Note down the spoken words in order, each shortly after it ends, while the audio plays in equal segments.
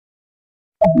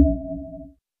নমস্কাৰ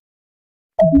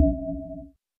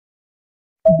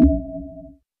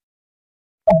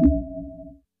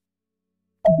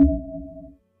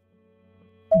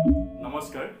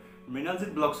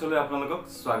মৃণালজিৎ ব্লগছলৈ আপোনালোকক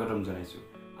স্বাগতম জনাইছো।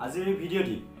 আজিৰ এই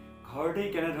ভিডিঅ'টি ঘৰতে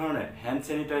কেনে ধৰণে হ্যান্ড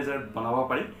স্যানিটাইজাৰ বনাব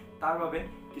পাৰি তাৰ বাবে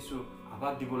কিছু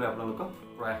আভাস দিবলৈ আপোনালোকক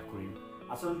প্ৰয়াস কৰিম।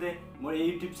 আসলতে মই এই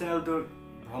ইউটিউব চেনেলটোৰ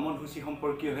ভ্ৰমণসূচী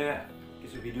সম্পৰ্কীয়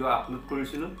কিছু ভিডিঅ' আপলোড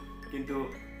কৰিছিলোঁ, কিন্তু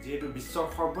যেহেতু বিশ্বৰ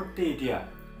সৰ্বত্ৰে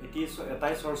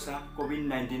এটাই চৰ্চা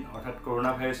কোভিড-19 অৰ্থাৎ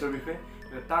কৰোনা ভাইৰাছৰ বিষয়ে,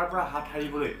 তাৰ পৰা হাত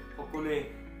সাৰিবলৈ সকলোৱে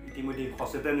ইতিমধ্যে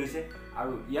সচেতন হৈছে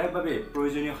আৰু ইয়াৰ বাবে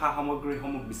প্ৰয়োজনীয় সা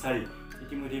সামগ্ৰীসমূহ বিচাৰি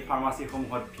ইতিমধ্যে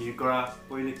ফাৰ্মাচীসমূহত ভিৰ কৰা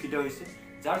পৰিলক্ষিত হৈছে,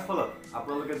 যাৰ ফলত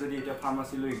আপোনালোকে যদি এতিয়া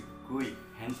ফাৰ্মাচীলৈ গৈ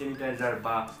হ্যান্ড স্যানিটাইজাৰ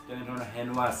বা তেনেধৰণৰ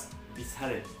হ্যান্ড ৱাছ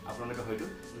বিচাৰে আপোনালোকে হয়তো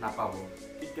নাপাব।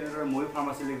 ঠিক তেনেদৰে মই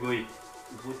ফাৰ্মাচীলৈ গৈ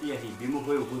বিমুখ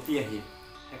হৈ উভতি আহি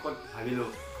শেষত ভাবিলোঁ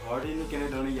ঘৰতেনো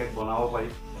কেনেধৰণে ইয়াক বনাব পাৰি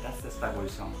এটা চেষ্টা কৰি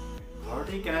চাওঁ।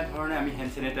 ঘৰতেই কেনেধৰণে আমি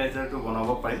হ্যান্ড স্যানিটাইজাৰটো বনাব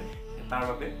পাৰিম তাৰ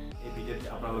বাবে এই ভিডিঅ'টি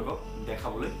আপোনালোকক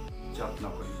দেখাবলৈ যত্ন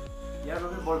কৰিম। ইয়াৰ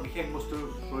বাবে বৰ বিশেষ বস্তুৰ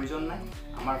প্ৰয়োজন নাই।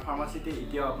 আমাৰ ফাৰ্মাচীতে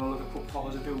এতিয়াও আপোনালোকে খুব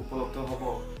সহজতে উপলব্ধ হ'ব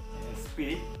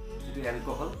স্পিৰিট, যিটো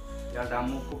এলকহল। ইয়াৰ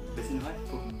দামো খুব বেছি নহয়,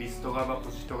 খুব 20 টকা বা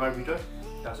 25 টকাৰ ভিতৰত।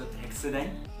 তাৰপিছত হেক্সিডাইন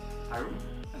আৰু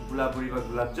গোলাপবৰী বা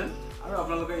গোলাপজল, আৰু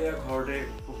আপোনালোকে ইয়াৰ ঘৰতে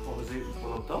খুব সহজেই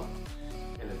উপলব্ধ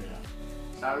এল'ভেৰা।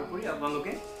 তাৰ উপৰি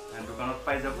আপোনালোকে দোকানত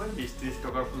পাই যাব 20-30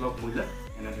 টকাৰ সুলভ মূল্যত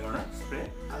এনেধৰণৰ স্প্ৰে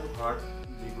আৰু ঘৰত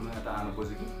যিকোনো এটা আন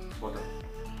উপযোগী বটল।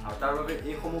 আৰু তাৰ বাবে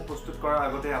এইসমূহ প্ৰস্তুত কৰাৰ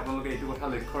আগতে আপোনালোকে এইটো কথা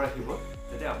লক্ষ্য ৰাখিব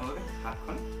যাতে আপোনালোকে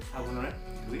হাতখন চাবোনেৰে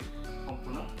ধুই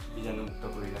সম্পূৰ্ণ বীজাণুমুক্ত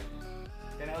কৰি ৰাখে।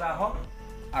 তেনেহ'লে আহক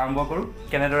আৰম্ভ কৰোঁ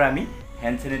কেনেদৰে আমি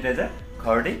হ্যান্ড স্যানিটাইজাৰ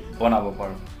ঘৰতেই বনাব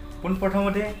পাৰোঁ।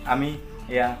 পোনপ্ৰথমতে আমি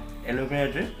এয়া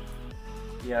এল'ভেৰাটোৰ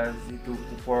ইয়াৰ যিটো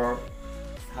ওপৰৰ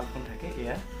ছালখন থাকে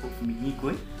এয়া খুব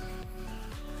মিহিকৈ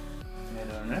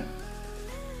এনেধৰণে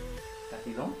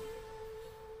কাটি লওঁ।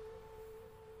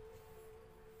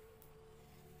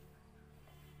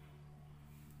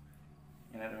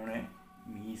 এনেধৰণে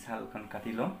মিহি ছালখন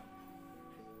কাটি লওঁ।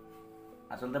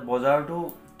 আচলতে বজাৰতো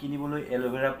কিনিবলৈ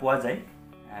এল'ভেৰা পোৱা যায়,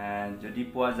 যদি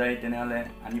পোৱা যায় তেনেহ'লে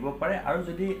আনিব পাৰে, আৰু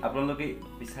যদি আপোনালোকে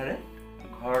বিচাৰে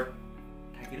ঘৰত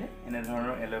থাকিলে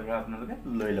এনেধৰণৰ এল'ভেৰা আপোনালোকে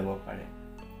লৈ ল'ব পাৰে।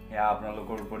 সেয়া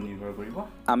আপোনালোকৰ ওপৰত নিৰ্ভৰ কৰিব।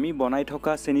 আমি বনাই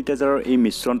থকা চেনিটাইজাৰৰ এই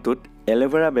মিশ্ৰণটোত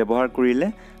এল'ভেৰা ব্যৱহাৰ কৰিলে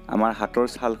আমাৰ হাতৰ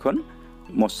ছালখন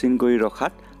মসৃণ কৰি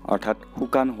ৰখাত অৰ্থাৎ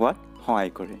শুকান হোৱাত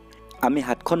সহায় কৰে। আমি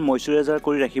হাতখন মইশ্চাৰাইজাৰ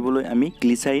কৰি ৰাখিবলৈ আমি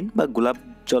গ্লিচাৰিন বা গোলাপ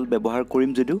জল ব্যৱহাৰ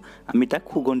কৰিম, যদিও আমি তাক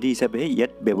সুগন্ধি হিচাপে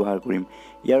ইয়াত ব্যৱহাৰ কৰিম।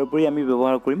 ইয়াৰ উপৰি আমি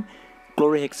ব্যৱহাৰ কৰিম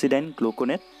chlorhexidine,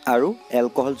 gluconate আৰু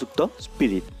এলকহলযুক্ত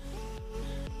স্পিৰিট।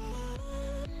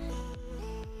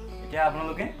 এতিয়া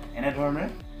আপোনালোকে এনেধৰণে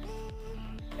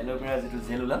এল'ভেৰা যিটো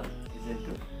জেল ওলাল এই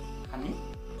জেলটো সানি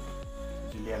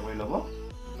জুলীয়া কৰি ল'ব।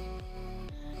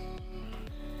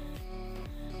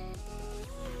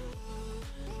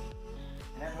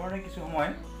 এনেধৰণে কিছু সময়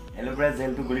এল'ভেৰা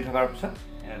জেলটো গলি থকাৰ পিছত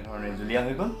এনেধৰণে জুলীয়া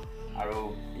হৈ গ'ল, আৰু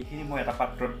এইখিনি মই এটা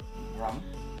পাত্ৰত ভৰাম।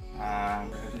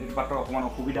 এইটো পাত্ৰত অকণমান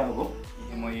অসুবিধা হ'ব,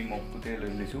 মই এই মগটোতে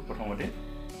লৈ লৈছোঁ। প্ৰথমতে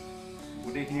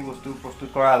গোটেইখিনি বস্তু প্ৰস্তুত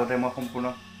কৰাৰ আগতে মই সম্পূৰ্ণ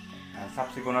চাফ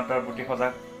চিকুণতাৰ প্ৰতি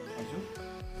সজাগ হৈছোঁ,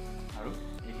 আৰু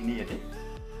এইখিনি ইয়াতে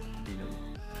দি ল'লোঁ।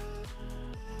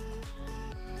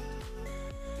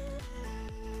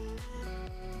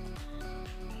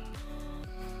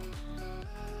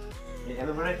 এই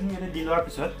এল'ভেৰাখিনি ইয়াতে দি লোৱাৰ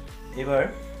পিছত এইবাৰ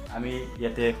আমি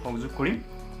ইয়াতে সংযোগ কৰিম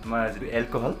আমাৰ যিটো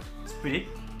এলকহল স্পিৰিট।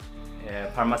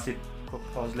 ফাৰ্মাচীত খুব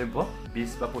সহজলভ্য,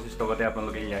 20 বা 25 টকাতে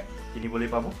আপোনালোকে ইয়াক কিনিবলৈ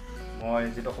পাব। মই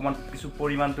যিটো অকণমান কিছু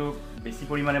পৰিমাণটো বেছি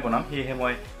পৰিমাণে বনাম, সেয়েহে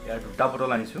মই ইয়াৰ 2টা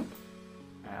বটল আনিছোঁ।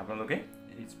 আপোনালোকে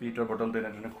এই স্পিৰিটৰ বটলটো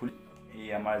এনেধৰণে খুলি এই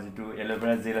আমাৰ যিটো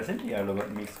এল'ভেৰা জেল আছে ইয়াৰ লগত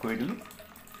মিক্স কৰি দিলোঁ।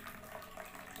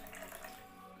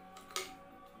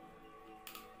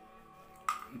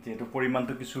 যিহেতু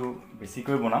পৰিমাণটো কিছু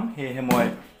বেছিকৈ বনাম, সেয়েহে মই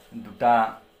 2টা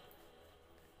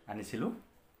আনিছিলোঁ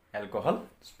এলকহল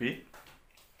স্পিৰিট।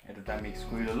 এই 2টা মিক্স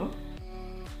কৰি ল'লোঁ।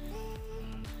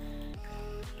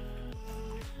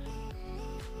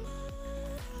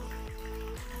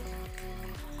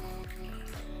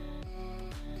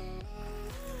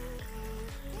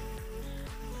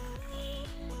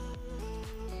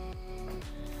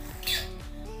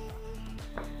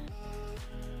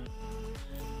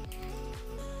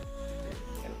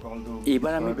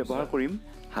 এইবাৰ আমি ব্যৱহাৰ কৰিম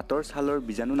হাতৰ ছালৰ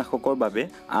বীজাণুনাশকৰ বাবে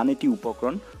আন এটি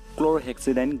উপকৰণ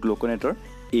ক্লৰহেক্সিডাইন গ্লুকনেটৰ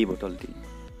এই বটলটি।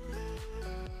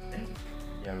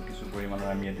 ইয়াৰ কিছু পৰিমাণৰ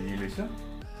আমি ইয়াতে দি লৈছোঁ।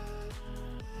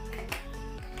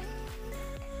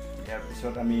 ইয়াৰ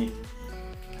পিছত আমি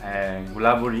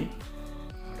গোলাপবৰী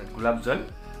অৰ্থাৎ গোলাপ জল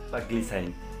বা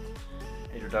গ্লিচাৰিন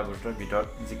এই 2টা বটলৰ ভিতৰত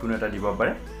যিকোনো এটা দিব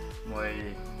পাৰে। মই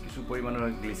কিছু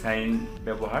পৰিমাণৰ গ্লিচাৰিন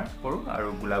ব্যৱহাৰ কৰোঁ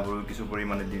আৰু গোলাবোৰো কিছু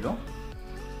পৰিমাণে দি লওঁ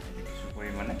কিছু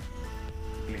পৰিমাণে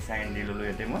গ্লিচাৰিন দি ল'লোঁ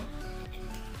ইয়াতে মই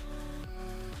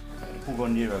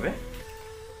সুগন্ধিৰ বাবে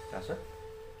তাৰপিছত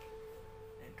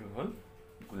এইটো হ'ল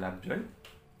গোলাপ জল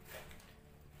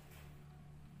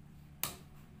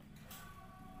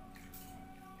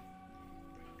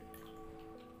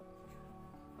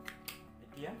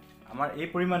এতিয়া আমাৰ এই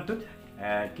পৰিমাণটোত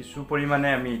কিছু পৰিমাণে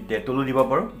আমি ডেটলো দিব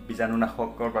পাৰোঁ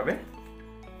বীজাণুনাশকৰ বাবে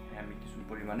আমি কিছু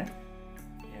পৰিমাণে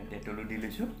ডেটলো দি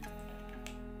লৈছোঁ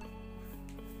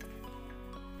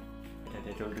এতিয়া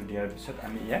ডেটলটো দিয়াৰ পিছত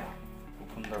আমি ইয়াক খুব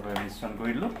সুন্দৰভাৱে মিশ্ৰণ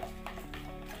কৰিলোঁ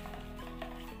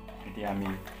এতিয়া আমি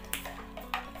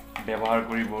ব্যৱহাৰ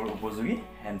কৰিবৰ উপযোগী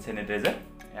হেণ্ড চেনিটাইজাৰ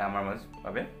আমাৰ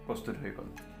বাবে প্ৰস্তুত হৈ গ'ল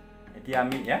এতিয়া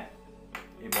আমি ইয়াক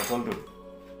এই বটলটোত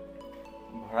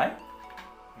ভৰাই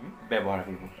ব্যৱহাৰ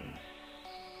কৰিব পাৰিম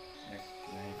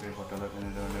বটলত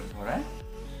এনেধৰণে ভৰাই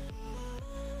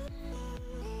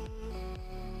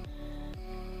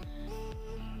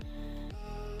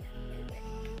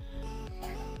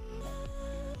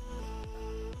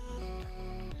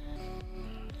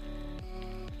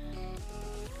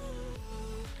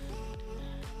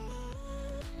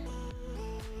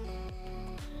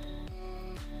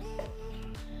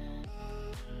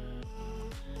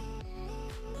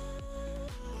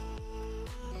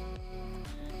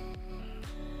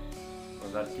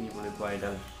বজাৰত কিনিবলৈ পোৱা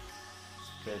এডাল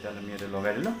স্প্ৰেডাল আমি ইয়াতে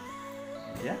লগাই দিলোঁ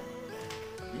এতিয়া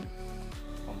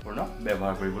সম্পূৰ্ণ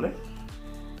ব্যৱহাৰ কৰিবলৈ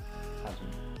সাজু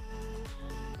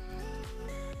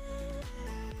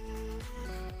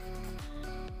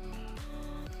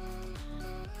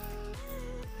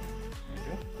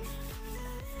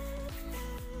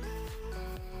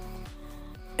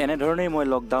এনেধৰণেই মই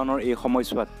লকডাউনৰ এই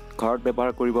সময়ছোৱাত ঘৰত ব্যৱহাৰ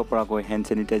কৰিব পৰাকৈ হেণ্ড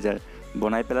চেনিটাইজাৰ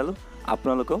বনাই পেলালোঁ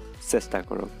আপোনালোকেও চেষ্টা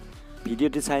কৰক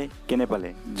ভিডিঅ'টি চাই কেনে পালে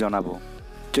জনাব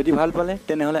যদি ভাল পালে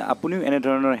তেনেহ'লে আপুনিও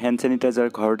এনেধৰণৰ হেণ্ড চেনিটাইজাৰ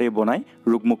ঘৰতে বনাই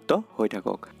ৰোগমুক্ত হৈ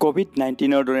থাকক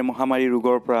কোভিড-19ৰ দৰে মহামাৰী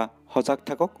ৰোগৰ পৰা সজাগ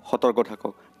থাকক সতৰ্ক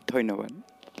থাকক ধন্যবাদ